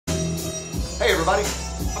everybody,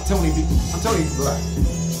 I'm Tony V.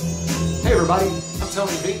 Hey everybody, I'm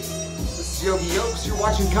Tony V. This is Yogi Yokes. You're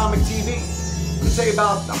watching Comic TV. I'm going to tell you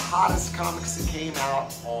about the hottest comics that came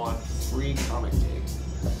out on Free Comic Day.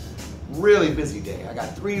 Really busy day. I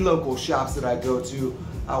got 3 local shops that I go to.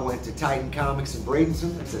 I went to Titan Comics in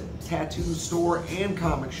Bradenton. It's a tattoo store and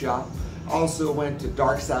comic shop. Also went to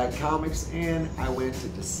Dark Side Comics, and I went to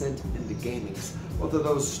Descent into Gaming's. Both of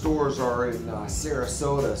those stores are in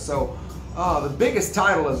Sarasota. So the biggest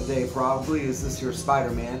title of the day probably is this here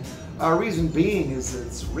Spider-Man. Reason being is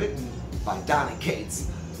it's written by Donny Cates.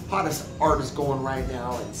 Hottest artist going right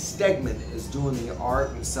now, and Stegman is doing the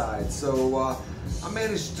art inside. So I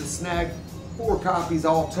managed to snag 4 copies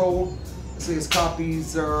all told. These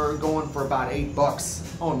copies are going for about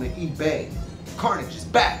 $8 on the eBay. Carnage is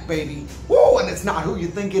back, baby. Woo, and it's not who you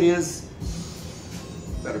think it is.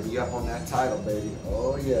 Better be up on that title, baby.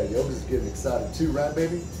 Oh yeah, Yoga's getting excited too, right,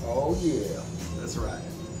 baby? Oh yeah, that's right.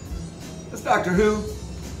 That's Doctor Who.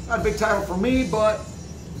 Not a big title for me, but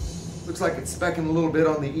looks like it's specking a little bit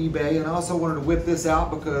on the eBay. And I also wanted to whip this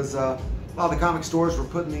out because a lot of the comic stores were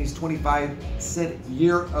putting these 25-cent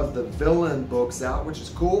Year of the Villain books out, which is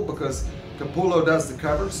cool because Capullo does the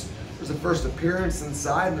covers. There's a first appearance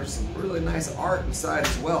inside, and there's some really nice art inside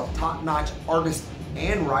as well. Top-notch artists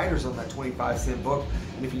and writers on that 25-cent book.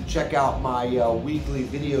 And if you check out my weekly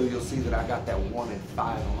video, you'll see that I got that 1 in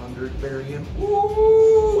 500 variant.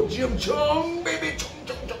 Woo! Jim Chung, baby! Chung,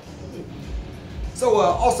 chung, chung. So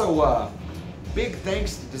also, big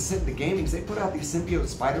thanks to Descent into Gaming's. They put out these Symbiote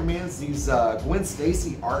Spider-Mans, these Gwen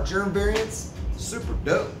Stacy art germ variants. Super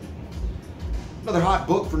dope. Another hot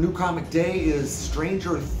book for New Comic Day is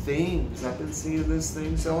Stranger Things. I've been seeing this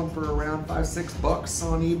thing selling for around $5-6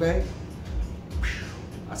 on eBay.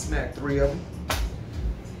 I snagged 3 of them.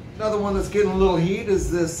 Another one that's getting a little heat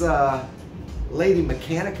is this Lady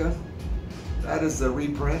Mechanica. That is a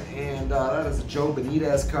reprint, and that is a Joe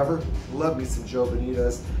Benitez cover. Love me some Joe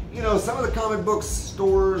Benitez. You know, some of the comic book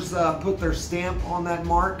stores put their stamp on that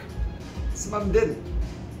mark. Some of them didn't.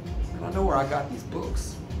 I don't know where I got these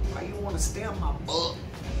books. Why you want to stamp my book?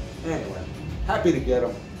 Anyway, happy to get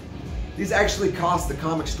them. These actually cost the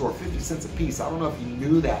comic store 50 cents a piece. I don't know if you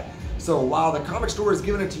knew that. So while the comic store is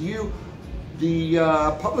giving it to you, the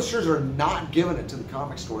publishers are not giving it to the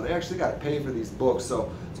comic store. They actually got to pay for these books.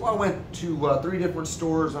 So that's why I went to 3 different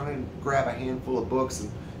stores. I didn't grab a handful of books,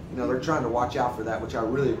 and you know they're trying to watch out for that, which I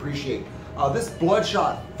really appreciate. This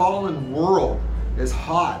Bloodshot Fallen World is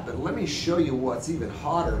hot, but let me show you what's even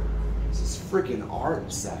hotter. This is freaking art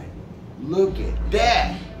inside. Look at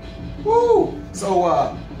that. Woo!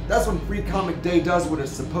 So that's when Free Comic Day does what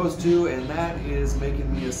it's supposed to, and that is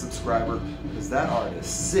making me a subscriber, because that art is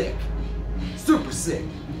sick. Super sick.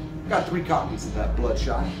 Got 3 copies of that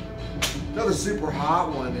Bloodshot. Another super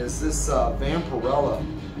hot one is this Vampirella.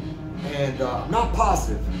 And I'm not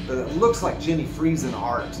positive, but it looks like Jenny Friesen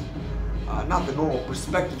art. Not the normal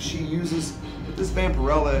perspective she uses, but this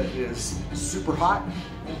Vampirella is super hot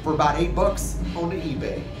for about $8 on the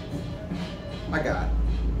eBay. I got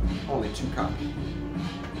only 2 copies.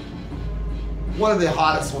 One of the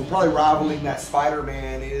hottest ones, probably rivaling that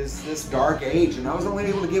Spider-Man, is this Dark Age, and I was only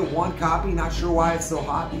able to get 1 copy. Not sure why it's so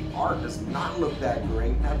hot. The art does not look that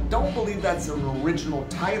great. I don't believe that's an original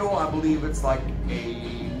title. I believe it's like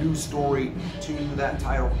a new story to that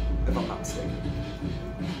title, if I'm not mistaken.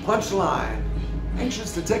 Punchline.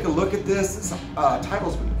 Anxious to take a look at this. This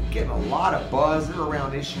title's been getting a lot of buzz. They're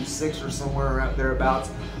around issue 6 or somewhere around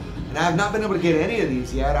thereabouts. And I have not been able to get any of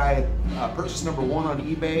these yet. I had purchased number 1 on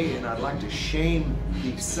eBay, and I'd like to shame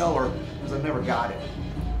the seller because I never got it.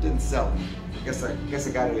 Didn't sell it. I guess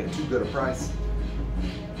I got it at too good a price.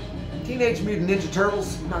 Teenage Mutant Ninja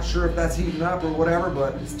Turtles. I'm not sure if that's heating up or whatever,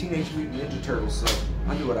 but it's Teenage Mutant Ninja Turtles, so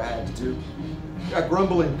I knew what I had to do. Got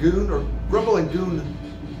Grumble and Goon, or Grumble and Goon.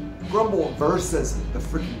 Grumble versus the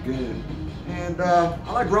freaking Goon. And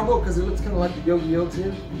I like Grumble because he looks kind of like the Yogi Yokes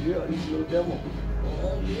here. Yeah, he's a little devil.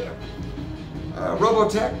 Oh yeah.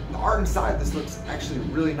 Robotech, the art inside this looks actually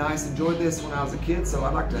really nice. Enjoyed this when I was a kid, so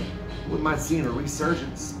I'd like to, wouldn't mind seeing a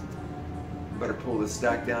resurgence. Better pull this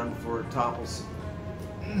stack down before it topples.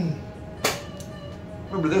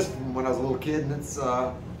 Remember this from when I was a little kid, and it's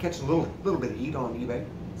catching a little bit of heat on eBay.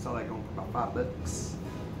 Saw that going for about $5.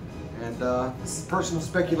 And this is personal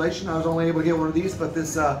speculation. I was only able to get one of these, but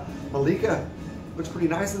this Malika looks pretty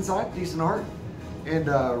nice inside, decent art. And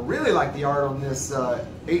really like the art on this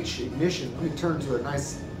H Ignition. Let me turn to a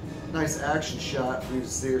nice action shot for you to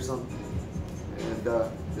see or something.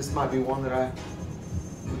 And this might be one that I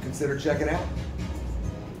would consider checking out.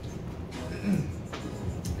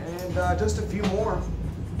 And just a few more.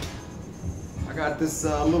 I got this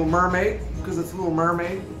Little Mermaid, because it's Little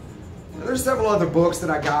Mermaid. Now, there's several other books that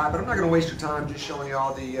I got, but I'm not going to waste your time just showing you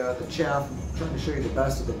all the chaff. I'm trying to show you the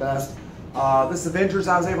best of the best. This Avengers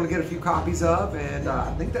I was able to get a few copies of, and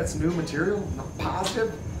I think that's new material. I'm not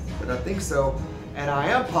positive, but I think so. And I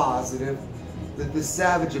am positive that this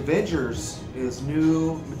Savage Avengers is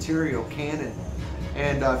new material, canon.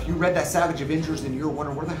 And if you read that Savage Avengers and you're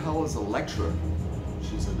wondering where the hell is Elektra,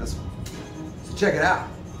 she's in this one. So check it out.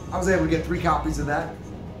 I was able to get 3 copies of that.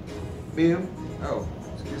 Boom. Oh,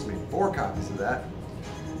 excuse me, 4 copies of that.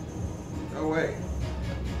 No way.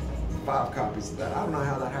 5 copies of that. I don't know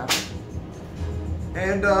how that happened.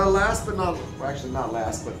 And last but not, well, actually not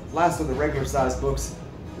last, but last of the regular size books,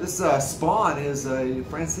 this Spawn is a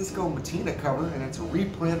Francisco Mattina cover, and it's a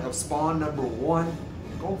reprint of Spawn #1,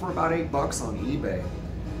 going for about $8 on eBay.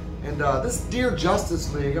 And this Dear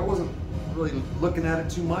Justice League, I wasn't really looking at it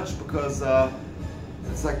too much because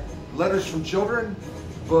it's like letters from children,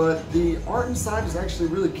 but the art inside is actually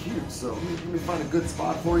really cute. So let me find a good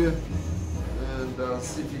spot for you and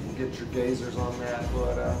see if you can get your gazers on that.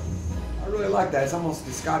 But I really like that. It's almost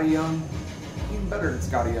a Scotty Young, even better than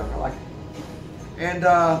Scotty Young. I like it. And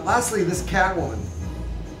lastly, this Catwoman,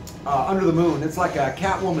 Under the Moon. It's like a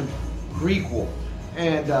Catwoman prequel,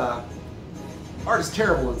 and art is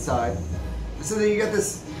terrible inside. So then you got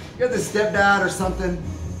this stepdad or something.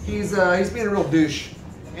 He's being a real douche,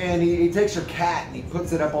 and he takes your cat and he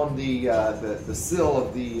puts it up on the sill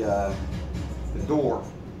of the door,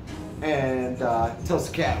 and tells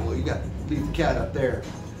the cat, well, you got to leave the cat up there.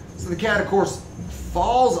 So the cat, of course,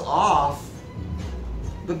 falls off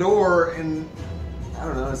the door and, I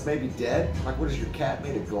don't know, it's maybe dead. Like, what is your cat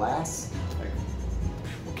made of glass? Like,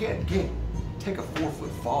 well, can't take a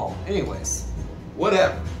 4-foot fall. Anyways,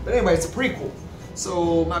 whatever. But anyway, it's a prequel,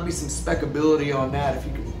 so might be some speckability on that if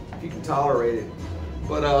you can tolerate it.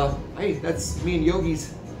 But hey, that's me and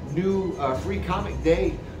Yogi's new free comic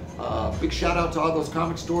day. Big shout out to all those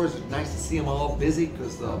comic stores. It's nice to see them all busy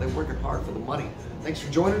because they're working hard for the money. Thanks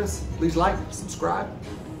for joining us. Please like, subscribe,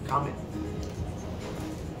 comment.